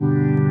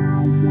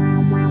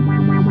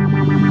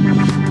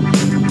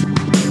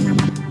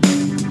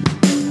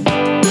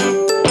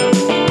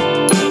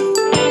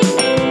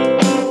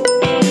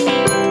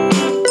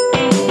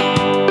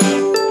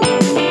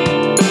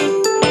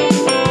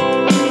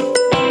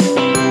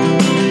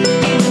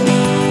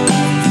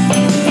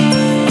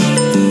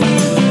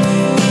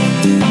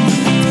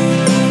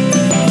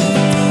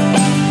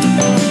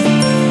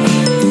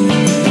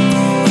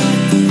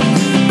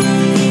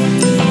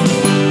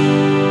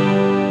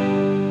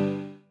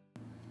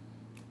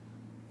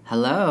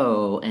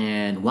Hello,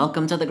 and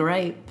welcome to the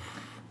Gripe.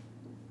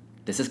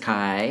 This is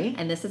Kai.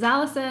 And this is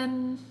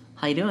Alison.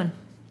 How you doing?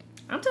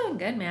 I'm doing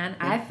good, man.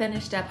 Yeah. I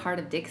finished up Heart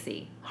of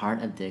Dixie.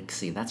 Heart of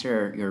Dixie. That's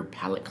your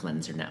palate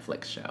cleanser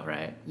Netflix show,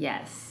 right?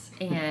 Yes.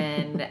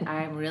 And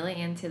I'm really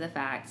into the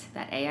fact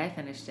that I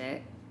finished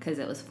it because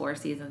it was 4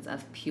 seasons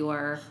of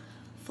pure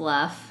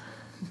fluff.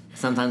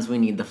 Sometimes we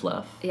need the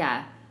fluff.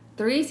 Yeah.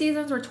 3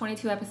 seasons were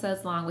 22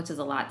 episodes long, which is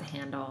a lot to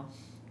handle.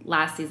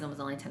 Last season was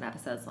only 10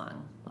 episodes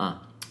long.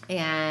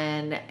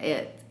 And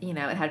it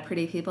had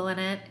pretty people in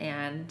it,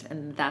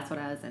 and that's what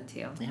I was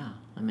into. Yeah,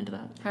 I'm into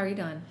that. How are you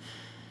doing?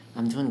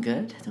 I'm doing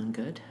good.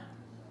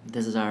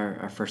 This is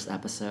our first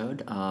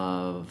episode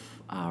of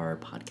our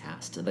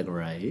podcast, The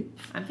Gripe.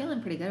 I'm feeling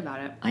pretty good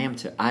about it. I am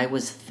too. I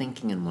was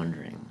thinking and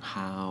wondering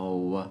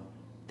how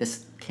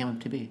this came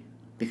up to be.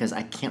 Because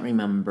I can't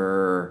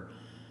remember,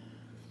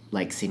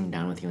 sitting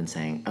down with you and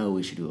saying, oh,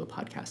 we should do a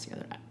podcast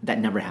together. That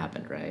never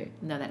happened, right?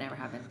 No, that never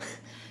happened.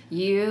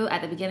 You,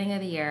 at the beginning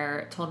of the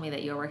year, told me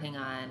that you were working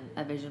on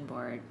a vision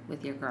board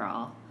with your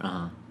girl.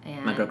 Uh-huh.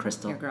 And my girl,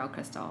 Crystal. Your girl,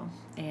 Crystal.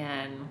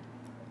 And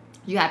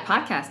you had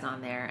podcast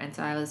on there. And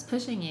so I was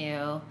pushing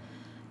you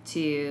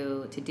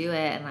to do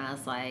it. And I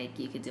was like,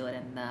 you could do it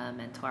in the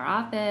mentor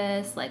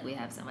office. We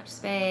have so much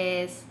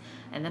space.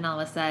 And then all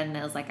of a sudden,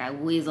 it was like I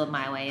weaseled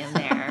my way in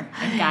there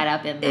and got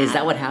up in there. Is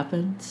that what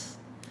happens?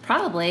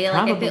 Probably.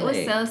 If it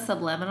was so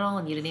subliminal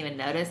and you didn't even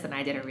notice, then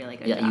I did a really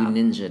good job. Yeah, you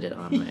ninja'd it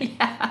on me.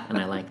 Yeah. And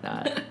I like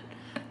that.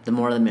 The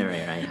more the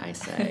merrier, I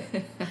say.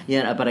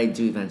 Yeah, but I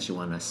do eventually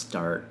want to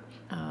start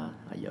a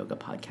yoga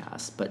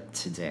podcast. But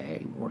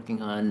today, we're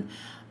working on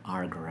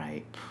our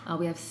gripe. Oh,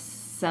 we have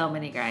so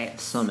many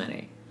gripes. So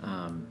many.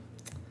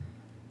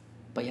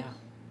 But yeah,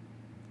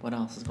 what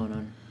else is going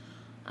on?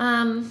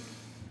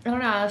 I don't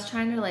know. I was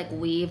trying to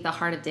weave the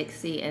Heart of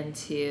Dixie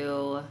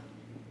into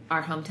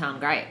our hometown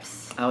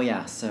gripes. Oh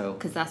yeah, so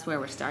because that's where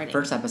we're starting.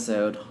 First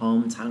episode,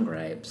 hometown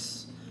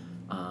gripes.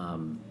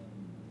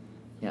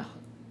 Yeah,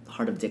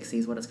 Heart of Dixie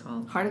is what it's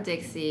called. Heart of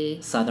Dixie.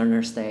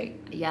 Southerner state.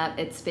 Yep,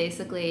 it's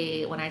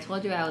basically when I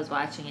told you I was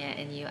watching it,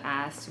 and you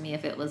asked me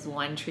if it was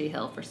One Tree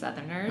Hill for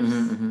Southerners,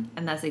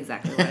 and that's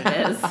exactly what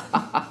it is.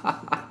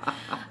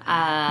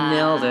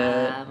 Nailed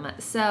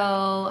it.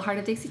 So Heart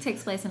of Dixie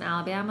takes place in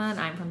Alabama, and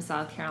I'm from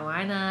South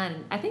Carolina,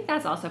 and I think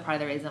that's also part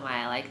of the reason why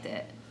I liked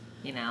it.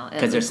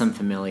 Because there's some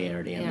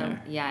familiarity in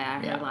there. Yeah,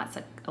 I heard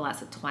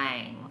lots of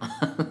twang.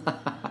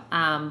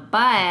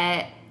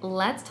 But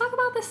let's talk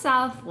about the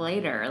South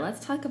later.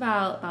 Let's talk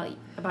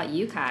about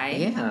you, Kai.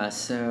 Yeah,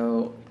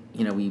 so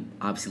we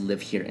obviously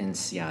live here in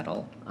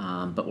Seattle,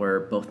 but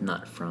we're both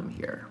not from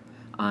here.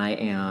 I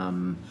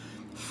am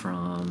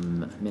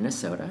from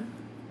Minnesota,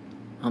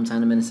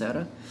 hometown of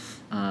Minnesota,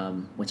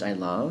 which I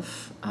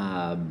love.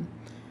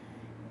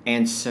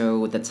 And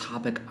so the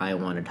topic I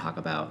want to talk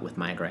about with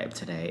my gripe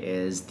today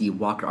is the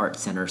Walker Art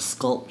Center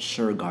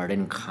Sculpture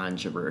Garden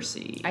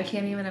controversy. I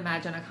can't even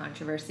imagine a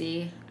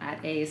controversy at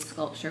a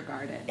sculpture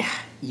garden.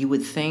 You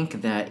would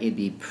think that it'd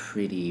be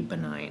pretty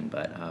benign,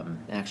 but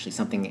actually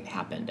something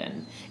happened,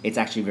 and it's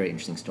actually a very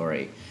interesting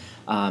story.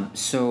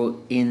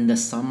 So in the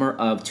summer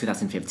of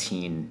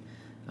 2015,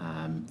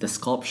 the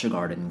Sculpture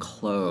Garden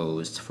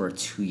closed for a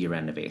 2-year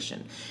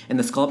renovation. And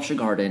the Sculpture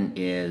Garden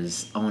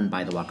is owned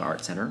by the Walker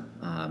Art Center,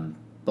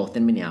 both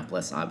in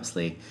Minneapolis,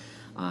 obviously.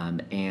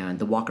 And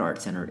the Walker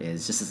Art Center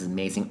is just this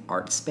amazing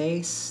art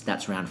space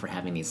that's renowned for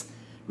having these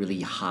really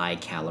high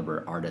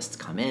caliber artists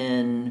come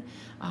in.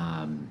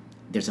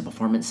 There's a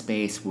performance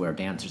space where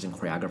dancers and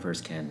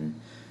choreographers can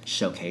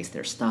showcase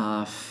their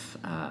stuff.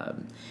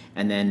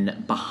 And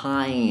then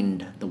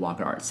behind the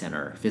Walker Art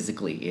Center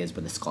physically is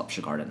where the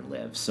Sculpture Garden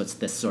lives. So it's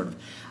this sort of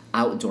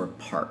outdoor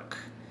park.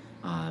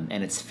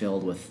 And it's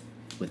filled with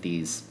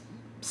these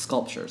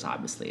sculptures,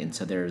 obviously. And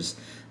so there's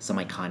some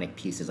iconic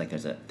pieces,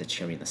 there's the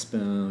Cherry and the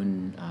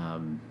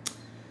Spoon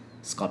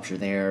sculpture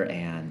there.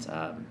 And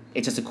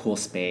it's just a cool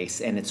space.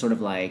 And it's sort of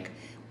like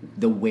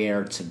the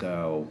where to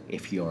go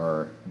if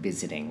you're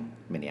visiting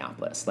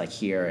Minneapolis.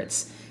 Here,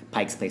 it's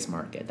Pike's Place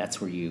Market.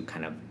 That's where you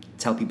kind of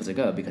tell people to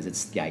go because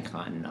it's the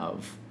icon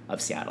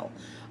of Seattle.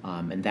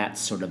 And that's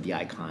sort of the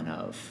icon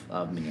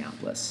of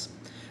Minneapolis.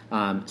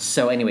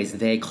 So anyways,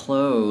 they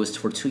closed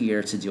for 2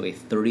 years to do a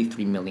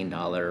 $33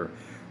 million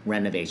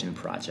renovation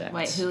project.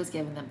 Wait, who was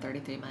giving them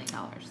 $33 million?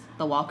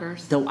 The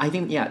Walkers? I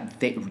think,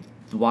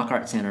 the Walker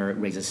Art Center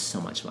raises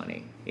so much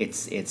money.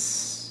 It's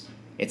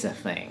a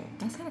thing.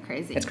 That's kind of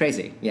crazy. It's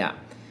crazy, yeah.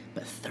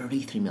 But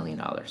 $33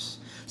 million.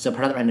 So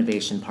part of the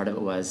renovation, part of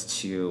it was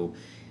to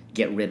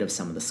get rid of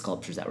some of the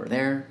sculptures that were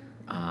there.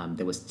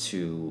 There was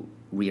to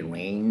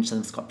rearrange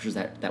some sculptures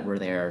that were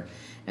there,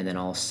 and then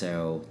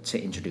also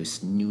to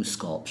introduce new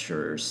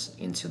sculptures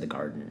into the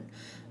garden.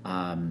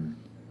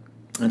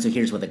 And so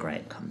here's where the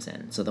gripe comes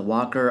in. So the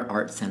Walker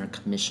Art Center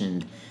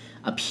commissioned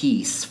a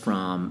piece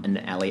from an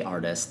LA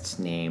artist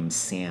named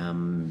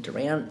Sam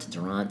Durant,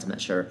 I'm not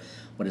sure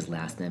what his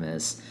last name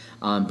is.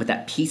 But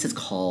that piece is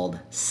called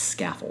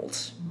Scaffold.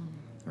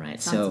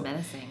 Right? Sounds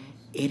menacing.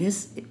 It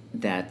is.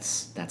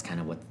 That's kind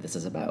of what this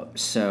is about.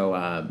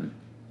 So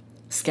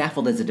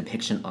scaffold is a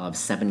depiction of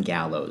 7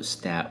 gallows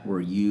that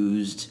were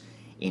used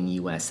in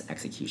U.S.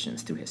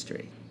 executions through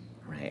history,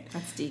 right?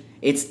 That's deep.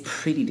 It's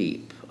pretty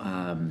deep.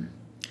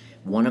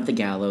 One of the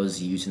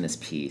gallows used in this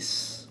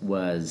piece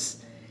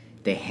was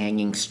the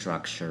hanging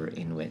structure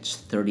in which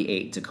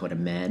 38 Dakota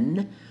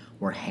men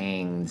were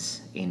hanged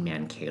in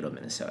Mankato,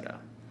 Minnesota.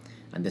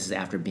 And this is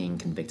after being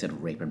convicted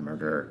of rape and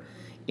murder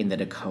in the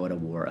Dakota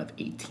War of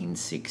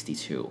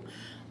 1862.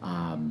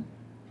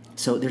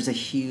 So there's a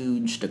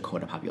huge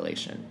Dakota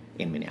population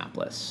in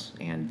Minneapolis,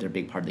 and they're a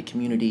big part of the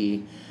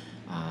community.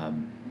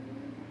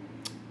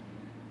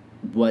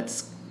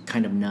 What's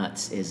kind of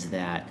nuts is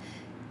that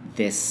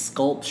this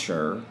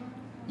sculpture,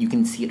 you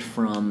can see it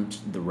from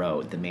the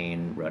road, the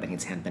main road. I think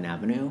it's Hennepin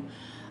Avenue.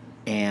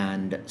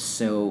 And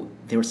so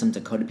there were some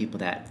Dakota people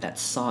that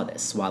saw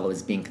this while it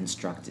was being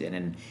constructed,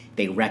 and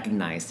they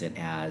recognized it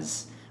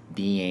as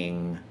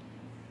being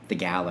the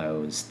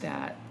gallows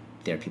that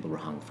their people were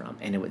hung from.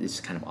 And it was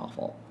kind of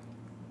awful.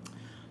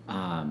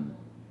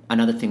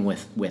 Another thing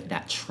with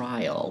that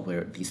trial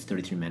where these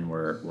 33 men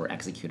were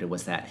executed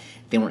was that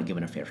they weren't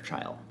given a fair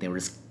trial. They were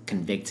just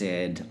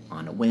convicted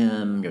on a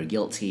whim, you're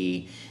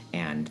guilty,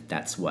 and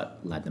that's what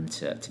led them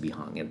to be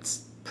hung.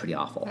 It's pretty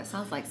awful. That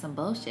sounds like some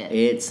bullshit.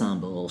 It's some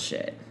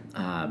bullshit.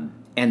 And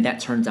that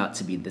turns out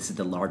to be, this is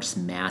the largest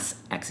mass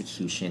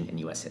execution in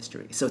U.S.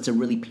 history. So it's a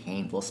really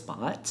painful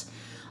spot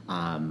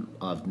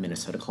of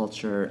Minnesota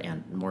culture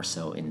and more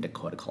so in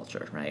Dakota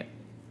culture, right?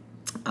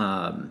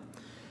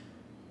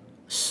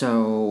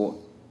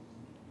 So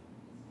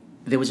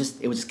it was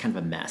just kind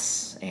of a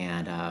mess,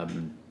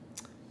 and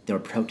there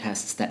were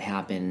protests that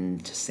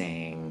happened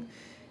saying,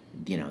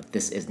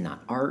 this is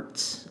not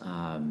art,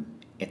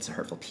 it's a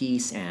hurtful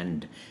piece,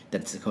 and the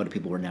Dakota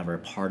people were never a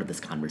part of this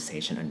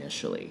conversation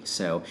initially.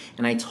 So,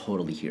 and I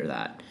totally hear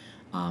that.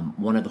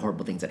 One of the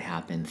horrible things that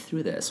happened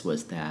through this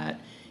was that,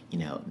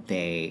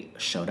 they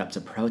showed up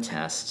to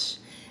protest,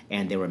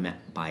 and they were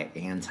met by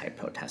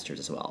anti-protesters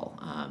as well,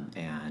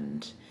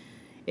 and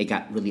it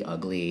got really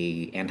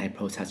ugly.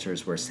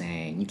 Anti-protesters were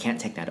saying, you can't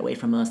take that away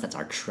from us, that's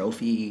our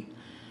trophy.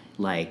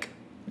 Like,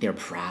 they're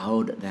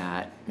proud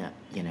that,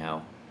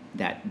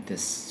 that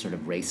this sort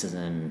of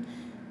racism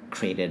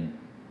created,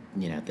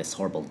 this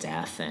horrible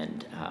death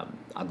and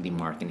ugly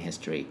mark in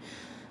history.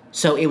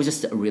 So it was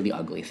just a really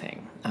ugly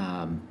thing.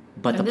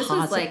 But and this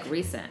is like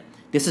recent.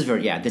 This is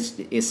this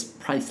is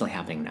probably still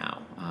happening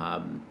now.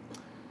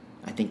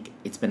 I think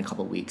it's been a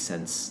couple of weeks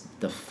since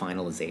the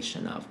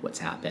finalization of what's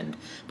happened.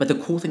 But the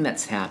cool thing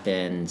that's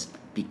happened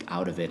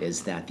out of it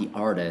is that the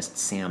artist,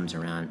 Sam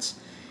Durant,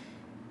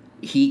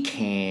 he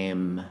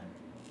came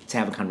to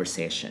have a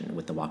conversation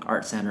with the Walk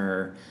Art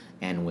Center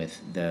and with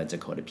the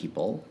Dakota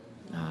people.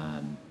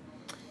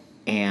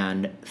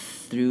 And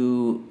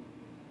through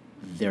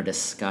their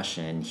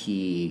discussion,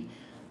 he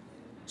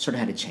sort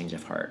of had a change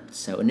of heart.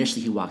 So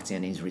initially he walked in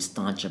and he's very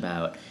staunch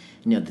about,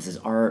 this is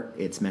art,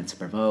 it's meant to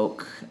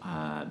provoke.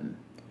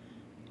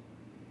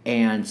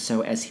 And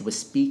so as he was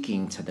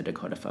speaking to the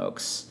Dakota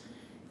folks,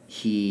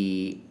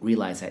 he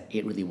realized that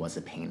it really was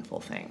a painful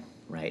thing,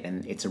 right?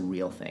 And it's a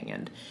real thing.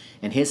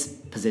 And his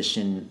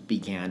position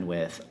began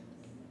with,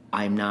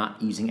 I'm not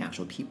using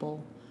actual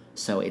people,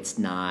 so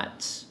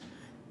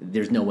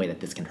there's no way that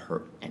this can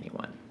hurt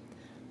anyone.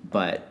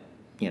 But,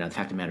 the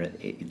fact of the matter,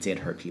 it did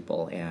hurt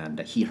people, and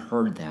he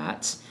heard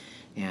that.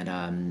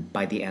 And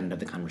by the end of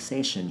the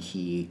conversation,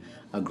 he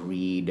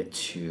agreed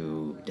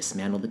to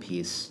dismantle the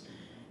piece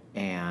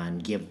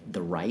and give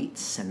the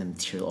rights and the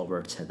material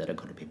over to the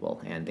Dakota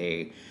people, and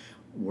they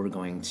were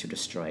going to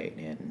destroy it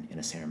in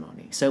a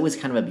ceremony. So it was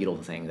kind of a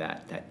beautiful thing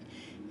that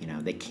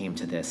they came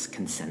to this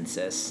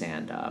consensus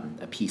and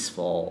a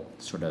peaceful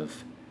sort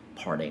of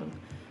parting.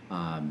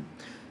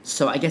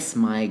 So I guess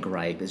my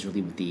gripe is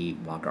really with the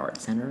Walker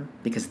Art Center,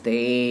 because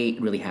they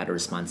really had a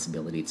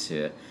responsibility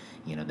to,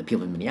 the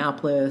people in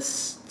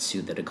Minneapolis,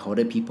 to the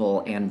Dakota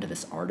people, and to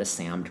this artist,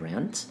 Sam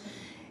Durant,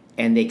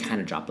 and they kind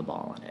of dropped the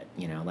ball on it.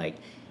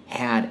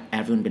 Had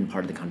everyone been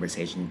part of the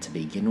conversation to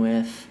begin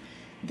with,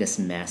 this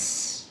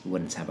mess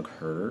wouldn't have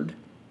occurred.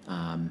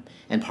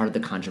 And part of the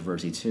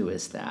controversy, too,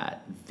 is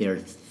that they're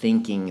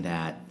thinking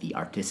that the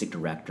artistic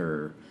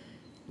director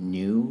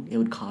knew it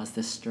would cause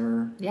this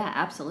stir. Yeah,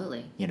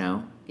 absolutely.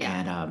 Yeah.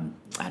 And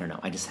I don't know.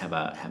 I just have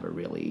a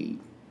really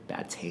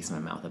bad taste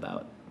in my mouth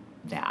about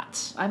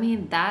that. I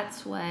mean,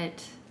 that's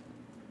what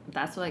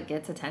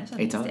gets attention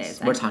these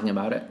days. We're talking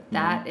about it.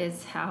 That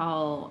is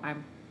how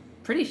I'm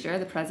pretty sure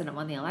the president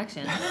won the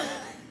election.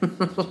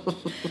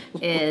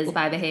 is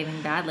by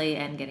behaving badly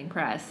and getting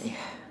press. Yeah,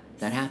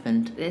 that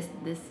happened. This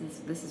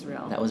is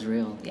real. That was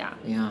real. Yeah.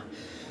 Yeah.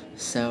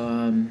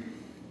 So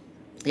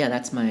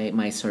that's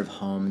my sort of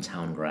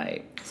hometown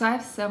gripe. So I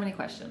have so many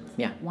questions.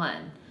 Yeah.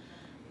 One,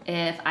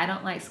 if I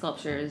don't like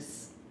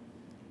sculptures,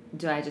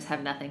 do I just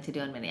have nothing to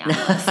do in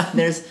Minneapolis?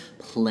 There's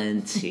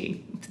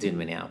plenty to do in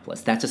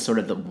Minneapolis. That's just sort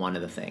of one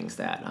of the things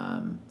that,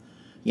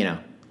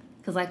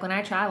 Because when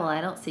I travel,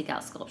 I don't seek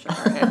out sculpture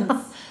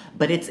gardens.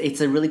 But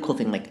it's a really cool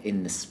thing. Like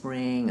in the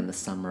spring and the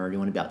summer, you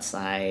want to be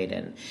outside,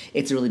 and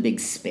it's a really big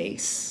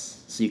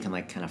space, so you can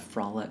kind of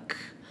frolic.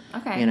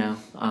 Okay. You know,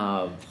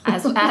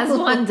 as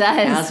one does.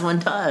 As one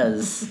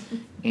does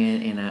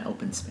in an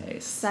open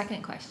space.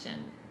 Second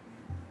question.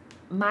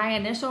 My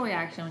initial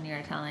reaction when you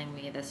were telling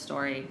me this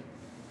story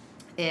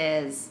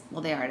is,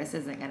 well, the artist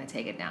isn't going to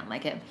take it down.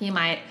 Like, he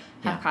might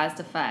have caused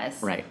a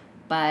fuss. Right.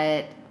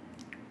 But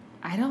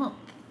I don't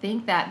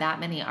think that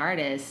many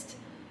artists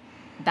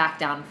back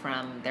down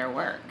from their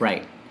work.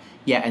 Right.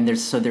 Yeah, and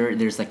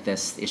there's like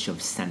this issue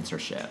of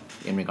censorship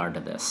in regard to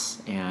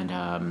this.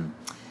 And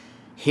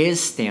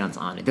his stance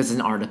on it, this is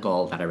an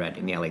article that I read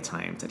in the LA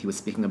Times that he was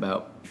speaking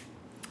about,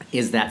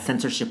 is that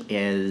censorship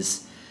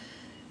is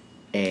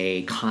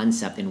a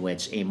concept in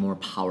which a more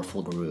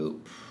powerful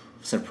group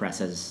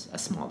suppresses a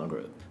smaller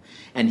group.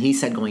 And he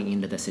said going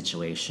into the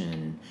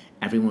situation,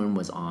 everyone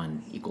was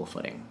on equal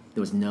footing.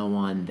 There was no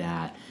one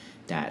that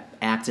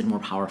acted more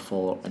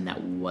powerful and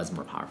that was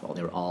more powerful.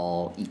 They were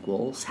all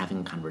equals having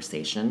a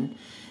conversation.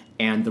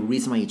 And the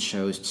reason why he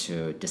chose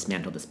to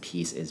dismantle this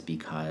piece is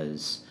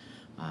because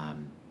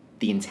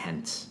the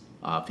intent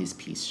of his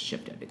piece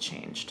shifted, it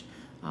changed.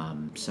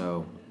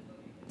 So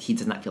he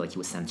does not feel like he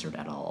was censored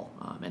at all.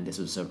 And this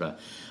was sort of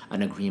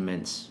an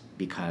agreement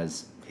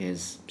because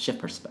his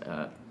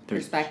perspective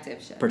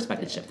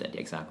shifted,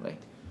 exactly.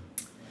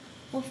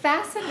 Well,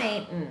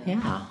 fascinating.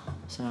 Yeah,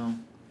 so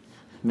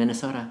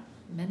Minnesota.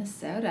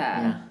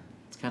 Yeah,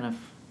 it's kind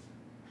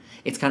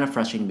of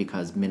frustrating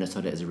because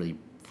Minnesota is a really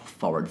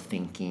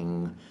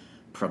forward-thinking,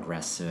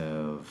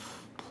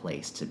 progressive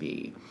place to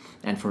be,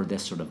 and for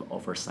this sort of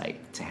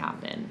oversight to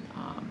happen,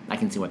 I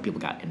can see why people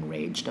got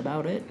enraged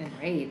about it.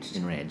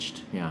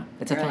 Enraged. Yeah,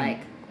 it's a thing. Like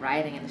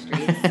rioting in the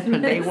streets.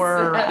 They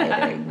were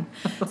rioting.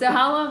 So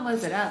how long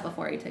was it up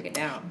before you took it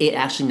down? It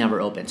actually never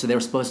opened. So they were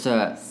supposed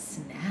to.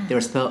 Snap. They were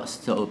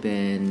supposed to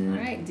open.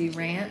 All right, do you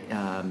rant?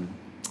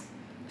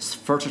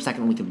 First or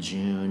second week of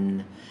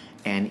June,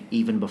 and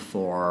even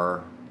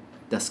before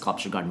the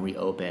sculpture garden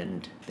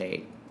reopened,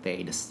 they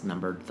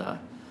dismembered the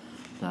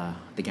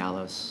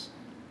gallows,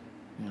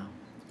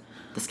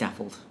 the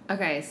scaffold.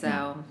 Okay,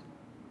 so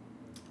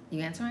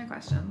you answer my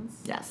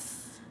questions.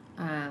 Yes.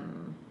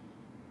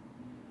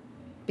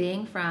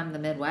 Being from the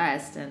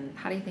Midwest, and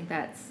how do you think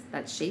that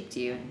shaped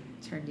you and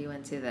turned you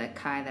into the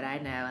Kai that I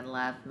know and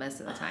love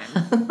most of the time?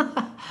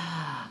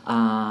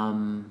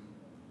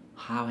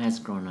 How has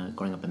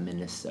growing up in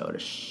Minnesota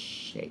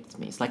shaped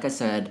me? So like I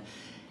said,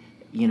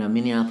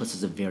 Minneapolis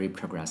is a very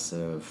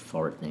progressive,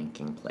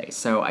 forward-thinking place.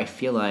 So I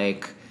feel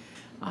like,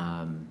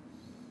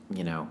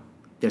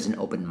 there's an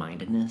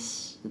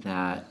open-mindedness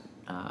that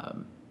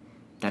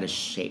has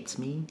shaped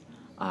me.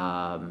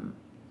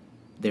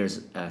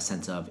 There's a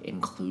sense of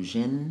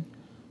inclusion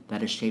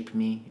that has shaped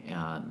me.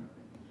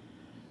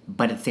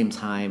 But at the same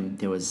time,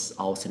 there was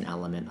also an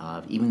element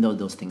of, even though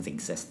those things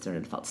existed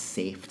and it felt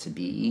safe to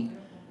be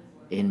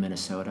in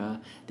Minnesota,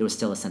 there was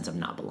still a sense of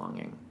not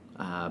belonging.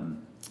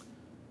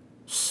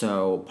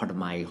 So part of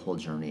my whole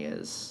journey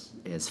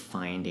is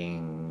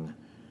finding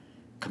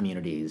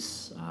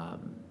communities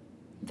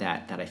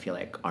that I feel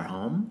like are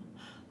home.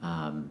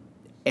 And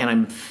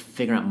I'm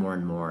figuring out more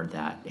and more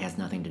that it has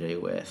nothing to do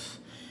with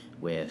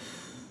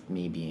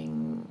me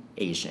being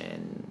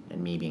Asian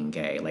and me being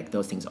gay. Like,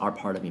 those things are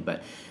part of me,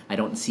 but I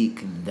don't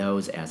seek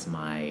those as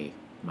my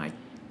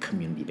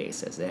community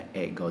basis.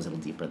 It goes a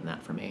little deeper than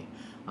that for me.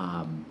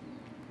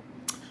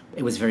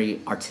 It was very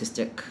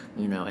artistic,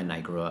 and I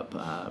grew up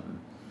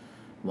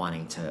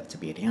wanting to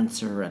be a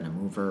dancer and a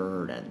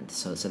mover, and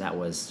so that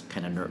was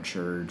kind of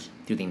nurtured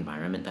through the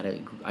environment that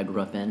I grew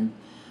up in.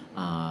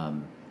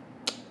 So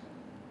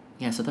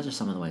those are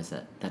some of the ways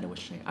that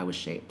I was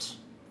shaped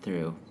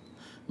through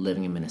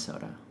living in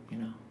Minnesota.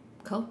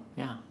 Cool.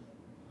 Yeah.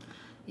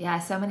 Yeah,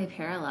 so many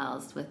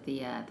parallels with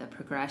the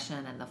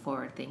progression and the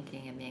forward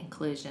thinking and the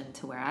inclusion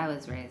to where I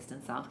was raised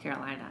in South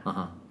Carolina.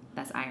 Uh-huh.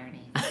 That's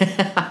irony.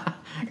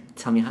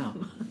 Tell me how.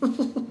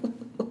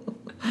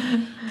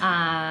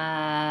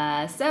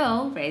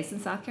 So, raised in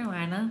South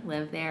Carolina,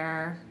 lived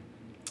there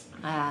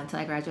until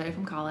I graduated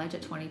from college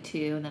at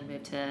 22, and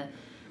then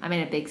I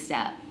made a big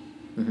step.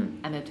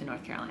 Mm-hmm. I moved to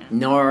North Carolina.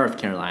 North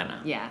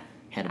Carolina. Yeah.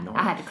 Headed north.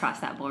 I had to cross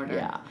that border.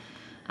 Yeah.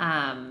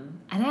 And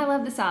I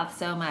love the South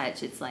so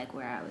much. It's like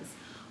where I was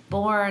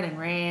born and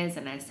raised,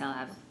 and I still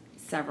have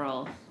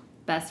several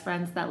best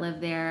friends that live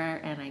there,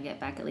 and I get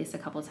back at least a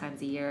couple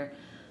times a year.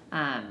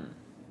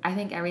 I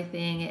think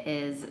everything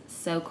is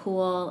so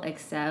cool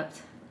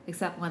except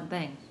one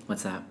thing.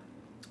 What's that?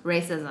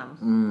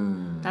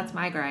 Racism. That's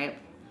my gripe.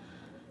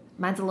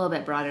 Mine's a little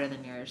bit broader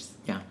than yours.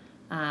 Yeah.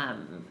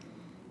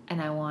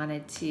 And I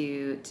wanted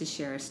to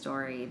share a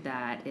story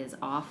that is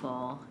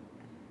awful,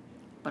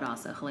 but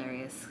also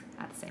hilarious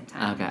at the same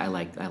time. Okay, I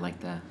like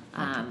that.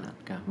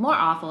 Go. More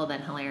awful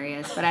than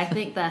hilarious, but I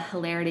think the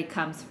hilarity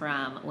comes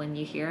from when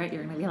you hear it,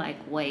 you're going to be like,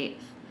 wait,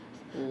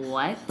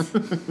 what?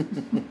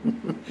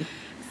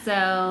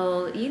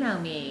 So, you know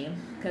me,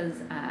 because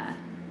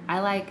I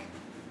like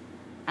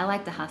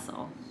to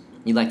hustle.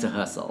 You like to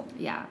hustle.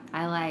 Yeah.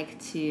 I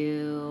like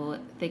to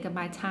think of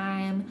my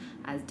time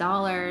as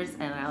dollars,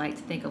 and I like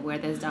to think of where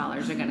those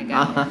dollars are going to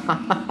go.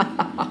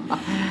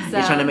 So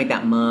You're trying to make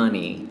that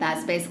money.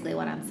 That's basically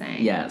what I'm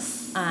saying.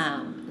 Yes.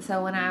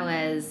 So when I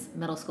was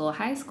middle school,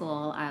 high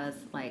school, I was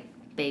like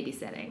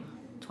babysitting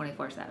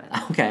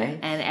 24/7. Okay.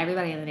 And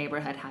everybody in the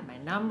neighborhood had my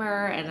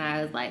number, and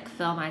I would like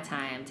fill my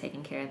time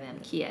taking care of them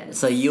kids.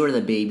 So you were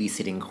the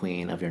babysitting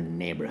queen of your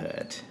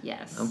neighborhood.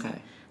 Yes.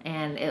 Okay.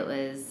 And it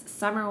was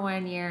summer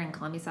one year in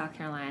Columbia, South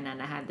Carolina,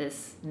 and I had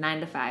this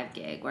 9-to-5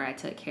 gig where I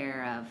took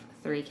care of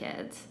 3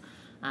 kids.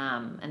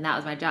 And that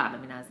was my job. I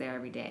mean, I was there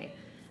every day.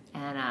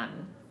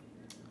 And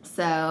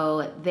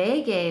so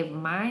they gave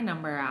my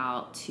number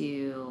out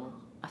to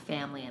a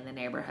family in the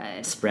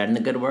neighborhood. Spreading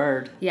the good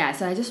word. Yeah,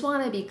 so I just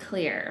want to be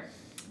clear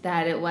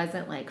that it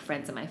wasn't like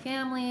friends of my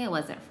family. It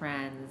wasn't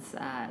friends.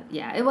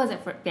 It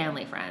wasn't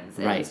family friends.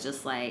 It was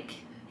just like,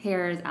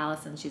 here's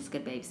Alison. She's a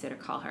good babysitter.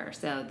 Call her.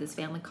 So this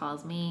family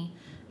calls me,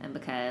 and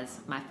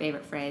because my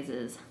favorite phrase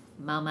is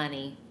more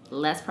money,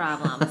 less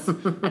problems,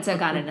 I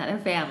took on another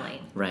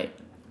family. Right.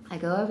 I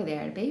go over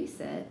there to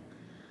babysit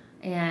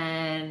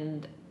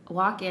and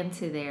walk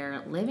into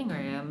their living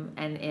room,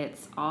 and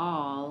it's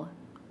all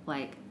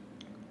like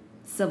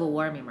Civil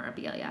War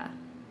memorabilia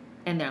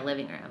in their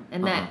living room.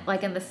 And that,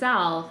 like in the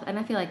South, and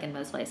I feel like in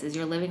most places,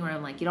 your living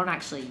room, like you don't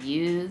actually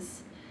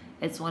use.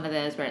 It's one of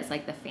those where it's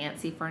like the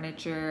fancy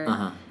furniture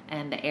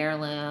and the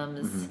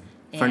heirlooms.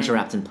 Mm-hmm. Furniture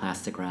wrapped in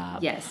plastic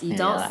wrap. Yes, you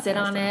don't sit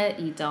on it.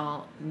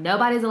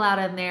 Nobody's allowed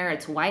in there.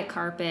 It's white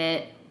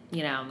carpet,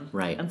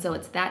 Right. And so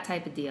it's that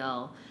type of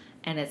deal.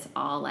 And it's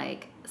all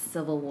like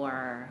Civil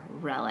War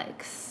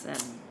relics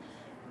and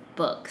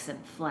books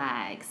and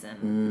flags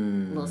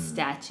and little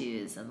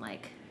statues and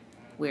like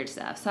weird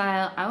stuff. So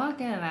I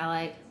walk in and I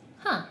like,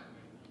 well,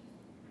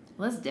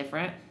 that's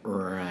different.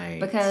 Right.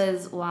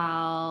 Because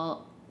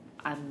while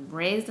I'm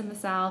raised in the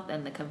South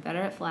and the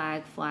Confederate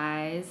flag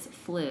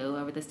flew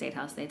over the State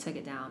House, they took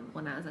it down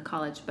when I was in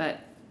college. But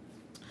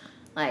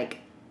like,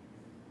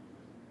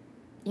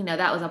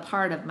 that was a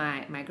part of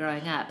my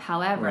growing up.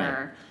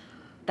 However,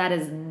 that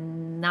is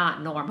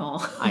not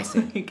normal. I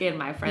see. Like in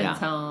my friends'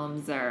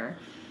 homes or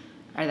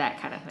that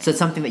kind of thing. So it's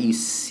something that you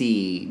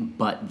see,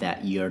 but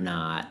that you're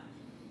not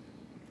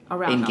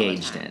around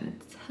engaged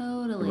in.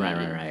 Totally.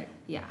 Right.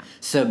 Yeah.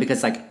 So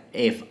because like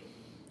if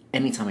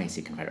anytime I see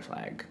a Confederate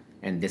flag,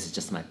 and this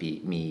just might be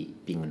me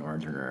being a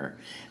northerner,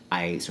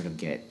 I sort of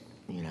get,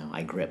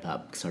 I grip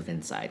up sort of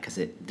inside because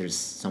there's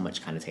so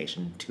much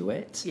connotation to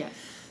it. Yes.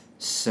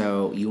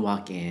 So you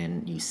walk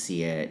in, you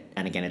see it,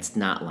 and again, it's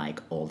not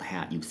like old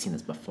hat. You've seen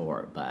this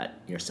before, but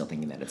you're still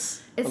thinking that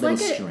it's a little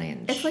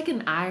strange. It's like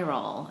an eye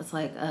roll. It's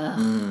like,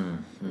 ugh,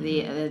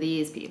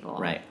 these people.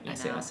 Right. I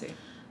see.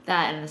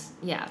 That and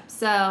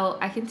so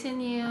I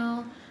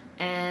continue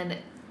and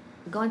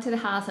go into the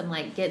house. I'm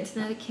like getting to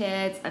know the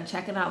kids. I'm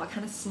checking out what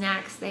kind of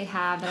snacks they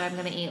have that I'm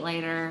going to eat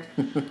later.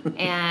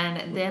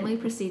 And then we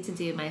proceed to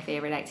do my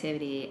favorite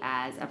activity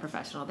as a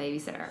professional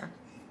babysitter.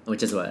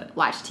 Which is what?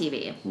 Watch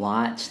TV.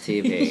 Watch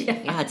TV.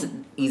 Yeah, it's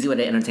an easy way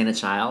to entertain a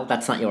child.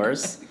 That's not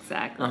yours.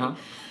 Exactly.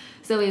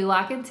 So we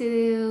walk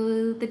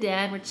into the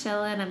den, we're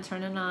chilling, I'm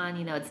turning on,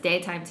 it's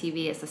daytime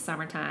TV, it's the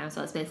summertime,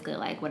 so it's basically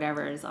like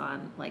whatever is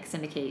on like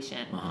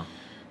syndication.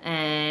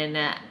 And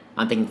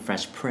I'm thinking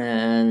Fresh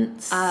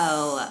Prince.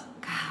 Oh,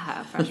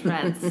 God, Fresh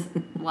Prince.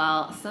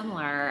 Well,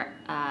 similar,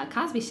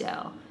 Cosby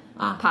Show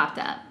popped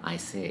up. I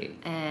see.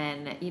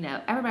 And,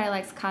 everybody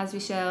likes Cosby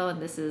Show,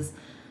 and this is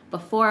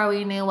before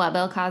we knew what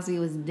Bill Cosby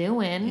was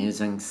doing. He was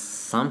doing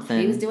something.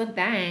 He was doing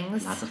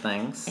things. Lots of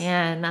things.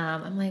 And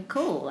I'm like,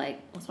 cool,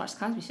 like, let's watch the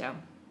Cosby Show.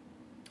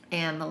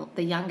 And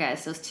the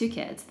youngest, those 2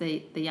 kids,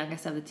 the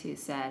youngest of the 2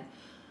 said,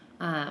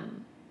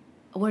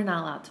 we're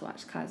not allowed to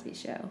watch Cosby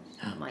Show.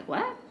 I'm like,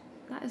 what?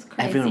 That is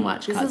crazy. Everyone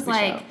watched Cosby Show. This is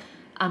like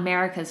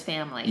America's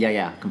Family.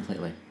 Yeah,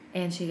 completely.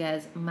 And she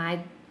goes, my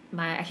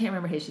I can't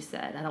remember who she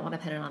said. I don't want to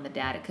pin it on the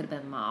dad. It could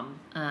have been mom.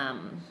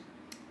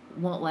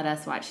 Won't let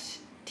us watch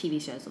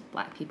TV shows with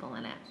black people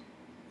in it.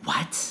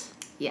 What?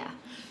 Yeah.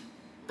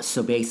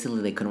 So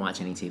basically they couldn't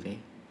watch any TV?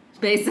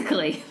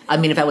 Basically. I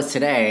mean, if that was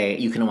today,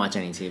 you couldn't watch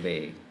any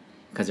TV.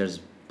 Because there's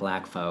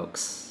black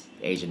folks,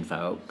 Asian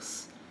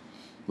folks,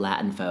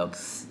 Latin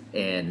folks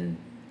in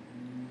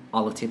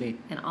all of TV.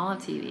 In all of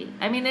TV.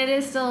 I mean, it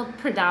is still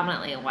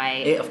predominantly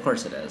white. Of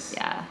course it is.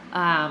 Yeah.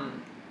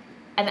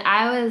 And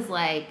I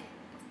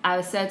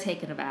was so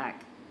taken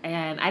aback.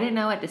 And I didn't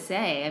know what to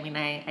say. I mean,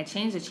 I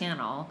changed the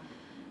channel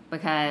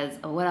because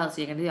what else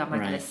are you going to do? I'm not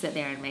going to sit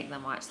there and make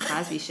them watch the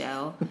Cosby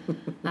Show.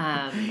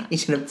 You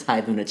should have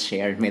tied them in a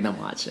chair and made them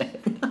watch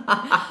it.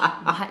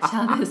 Watch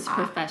how this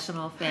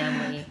professional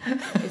family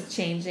is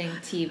changing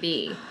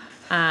TV.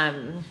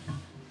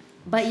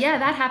 But yeah,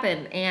 that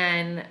happened.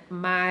 And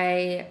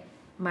my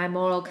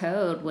moral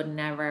code would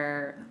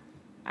never,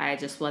 I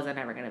just wasn't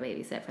ever going to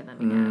babysit for them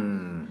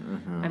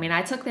again. I mean,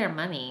 I took their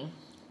money.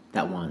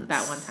 That one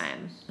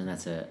time. And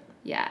that's it.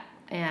 Yeah.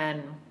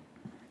 And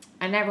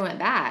I never went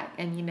back.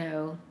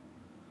 And,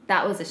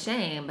 that was a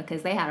shame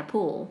because they had a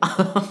pool.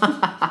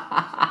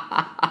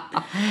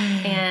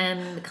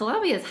 And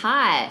Colombia is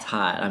hot. It's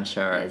hot, I'm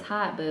sure. It's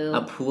hot, boo.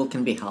 A pool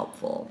can be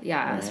helpful.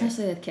 Yeah, right?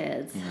 especially with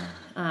kids.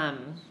 Yeah.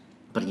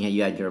 But yeah,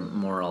 you had your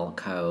moral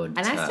code.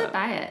 And I stood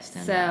by it.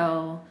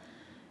 So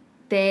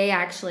they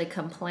actually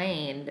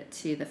complained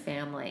to the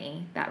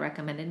family that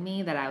recommended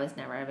me that I was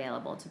never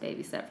available to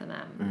babysit for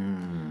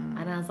them.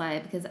 And I was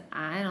like, because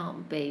I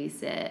don't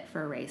babysit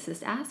for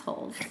racist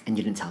assholes. And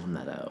you didn't tell them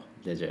that, though,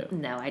 did you?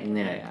 No, I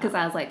didn't. Because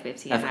I was like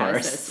 15 of and course. I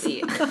was so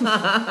sweet.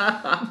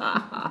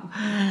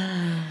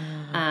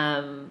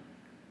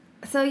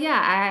 So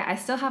yeah, I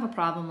still have a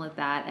problem with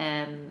that.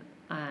 And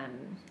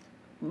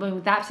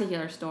that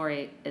particular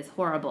story is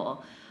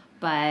horrible.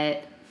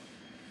 But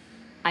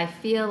I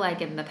feel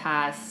like in the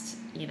past,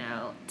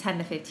 10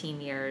 to 15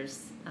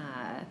 years,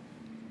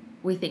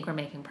 we think we're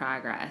making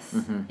progress,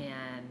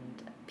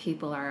 and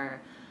people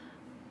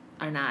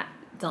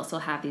don't still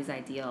have these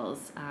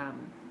ideals.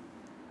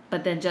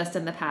 But then just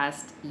in the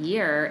past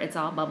year, it's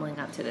all bubbling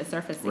up to the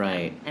surface again,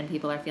 right? And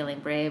people are feeling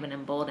brave and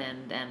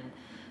emboldened and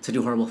to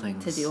do horrible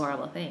things.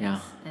 Yeah.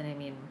 And I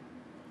mean,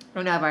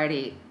 I know I've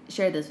already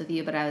shared this with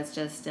you, but I was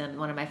just in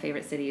one of my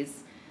favorite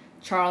cities,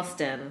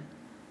 Charleston,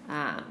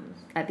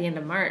 at the end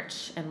of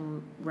March,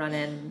 and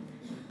running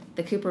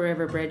the Cooper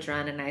River Bridge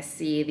run, and I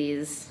see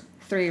these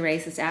 3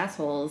 racist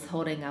assholes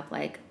holding up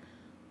like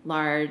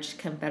large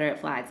Confederate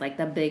flags, like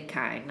the big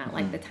kind, not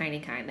like the tiny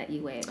kind that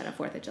you wave at a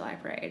 4th of July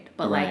parade,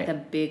 but like the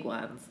big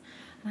ones.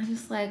 And I'm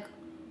just like,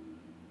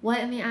 what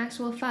in the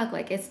actual fuck?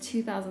 Like, it's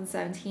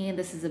 2017.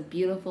 This is a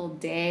beautiful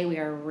day. We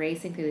are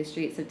racing through the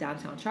streets of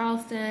downtown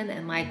Charleston,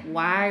 and like,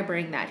 why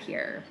bring that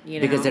here?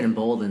 Because they're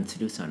emboldened to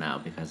do so now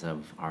because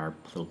of our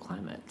political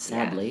climate.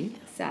 Sadly. Yeah,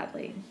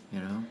 sadly.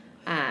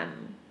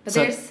 But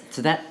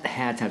so that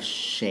had to have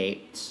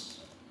shaped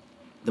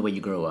the way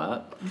you grew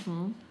up,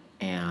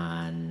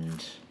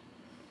 and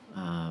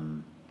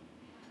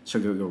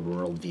sort of your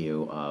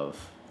worldview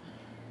of,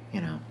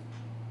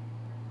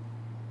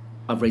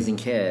 of raising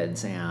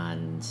kids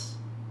and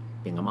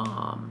being a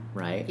mom,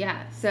 right?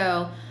 Yeah.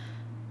 So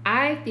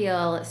I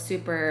feel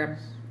super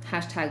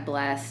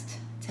 #blessed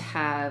to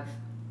have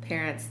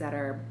parents that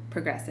are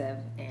progressive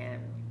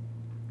and,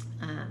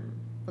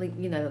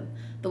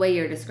 the way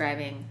you're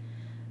describing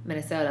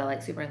Minnesota,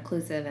 like super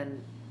inclusive,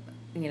 and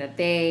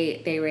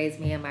they raised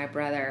me and my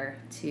brother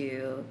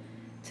to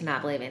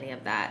not believe any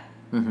of that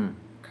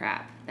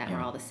crap, that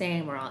we're all the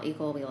same, we're all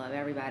equal, we love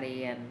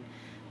everybody, and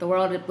the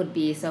world would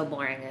be so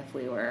boring if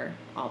we were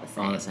all the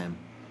same. All the same,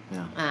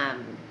 yeah.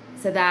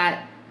 So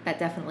that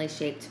definitely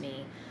shaped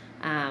me,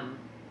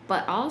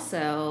 but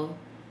also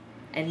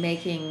in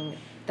making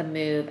the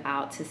move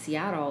out to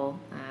Seattle,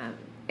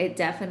 it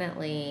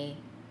definitely,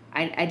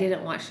 I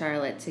didn't want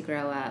Charlotte to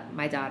grow up,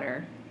 my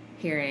daughter,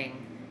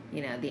 hearing,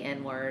 the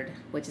N-word,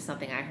 which is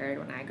something I heard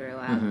when I grew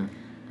up.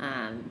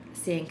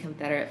 Seeing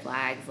Confederate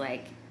flags,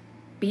 like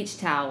beach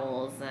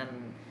towels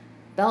and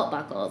belt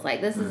buckles, like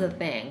this is a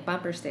thing,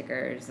 bumper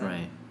stickers. And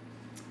right.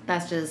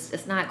 That's just,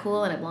 it's not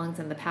cool, and it belongs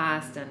in the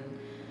past. And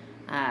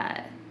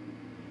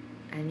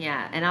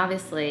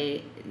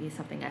obviously,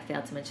 something I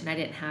failed to mention, I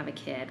didn't have a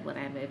kid when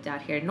I moved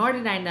out here, nor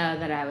did I know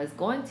that I was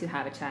going to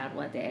have a child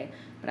one day.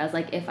 But I was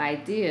like, if I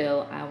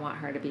do, I want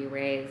her to be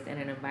raised in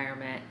an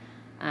environment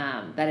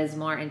that is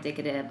more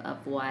indicative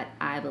of what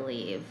I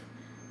believe.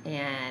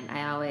 And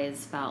I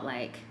always felt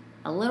like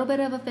a little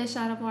bit of a fish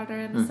out of water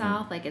in the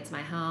South. Like, it's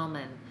my home,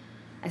 and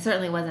I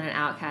certainly wasn't an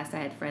outcast. I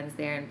had friends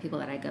there and people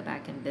that I go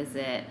back and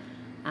visit.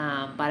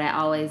 But I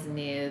always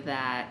knew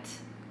that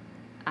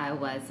I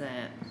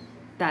wasn't,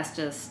 that's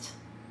just,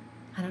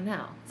 I don't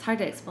know. It's hard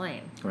to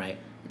explain. Right.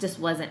 It just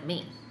wasn't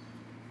me.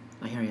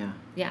 I hear ya.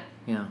 Yeah.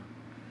 Yeah.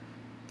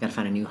 Gotta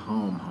find a new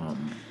home.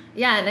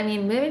 Yeah, and I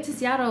mean, moving to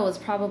Seattle was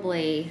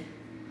probably,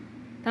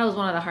 that was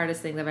one of the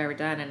hardest things I've ever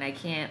done, and I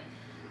can't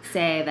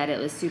say that it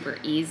was super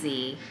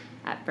easy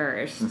at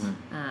first.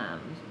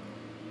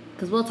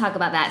 Because we'll talk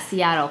about that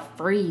Seattle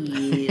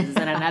freeze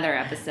in another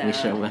episode. We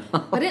sure will.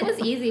 But it was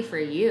easy for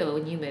you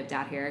when you moved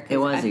out here. It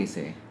was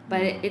easy.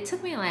 But it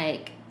took me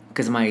like...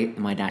 Because of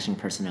my dashing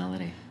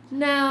personality.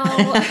 No.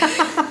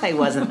 It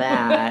wasn't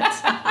that.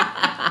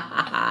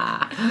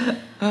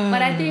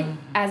 But I think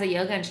as a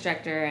yoga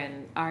instructor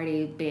and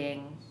already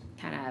being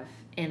kind of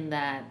in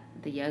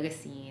the yoga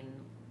scene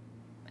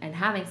and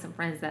having some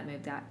friends that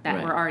moved out,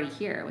 that were already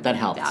here. That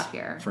helped out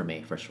here. for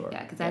me, for sure.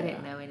 Yeah, because I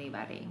didn't know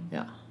anybody.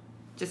 Yeah.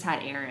 Just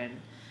had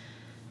Aaron.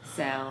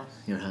 So.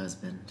 Your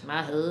husband.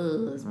 My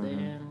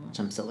husband. Which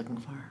I'm still looking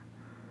for.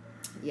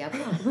 Yep.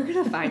 We're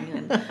going to find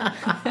you.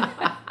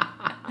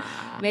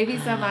 Maybe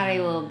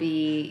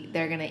somebody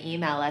they're going to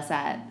email us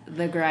at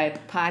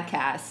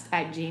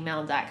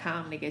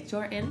thegripepodcast@gmail.com to get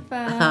your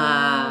info.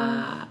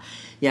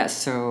 Yeah,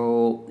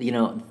 so,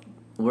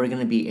 we're going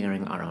to be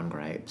airing our own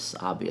gripes,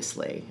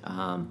 obviously.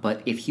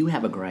 But if you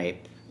have a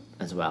gripe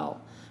as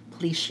well,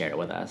 please share it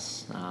with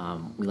us.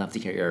 We love to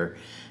hear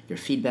your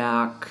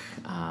feedback,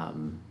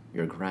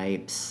 your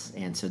gripes,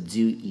 and so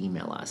do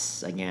email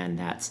us. Again,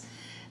 that's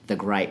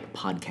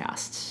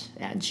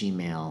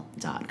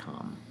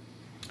thegripepodcast@gmail.com.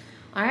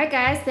 All right,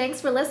 guys. Thanks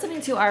for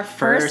listening to our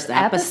First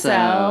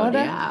episode.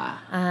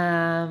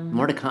 Yeah.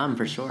 More to come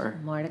for sure.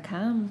 More to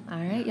come. All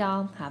right,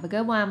 y'all. Have a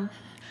good one.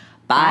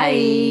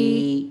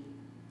 Bye. Bye.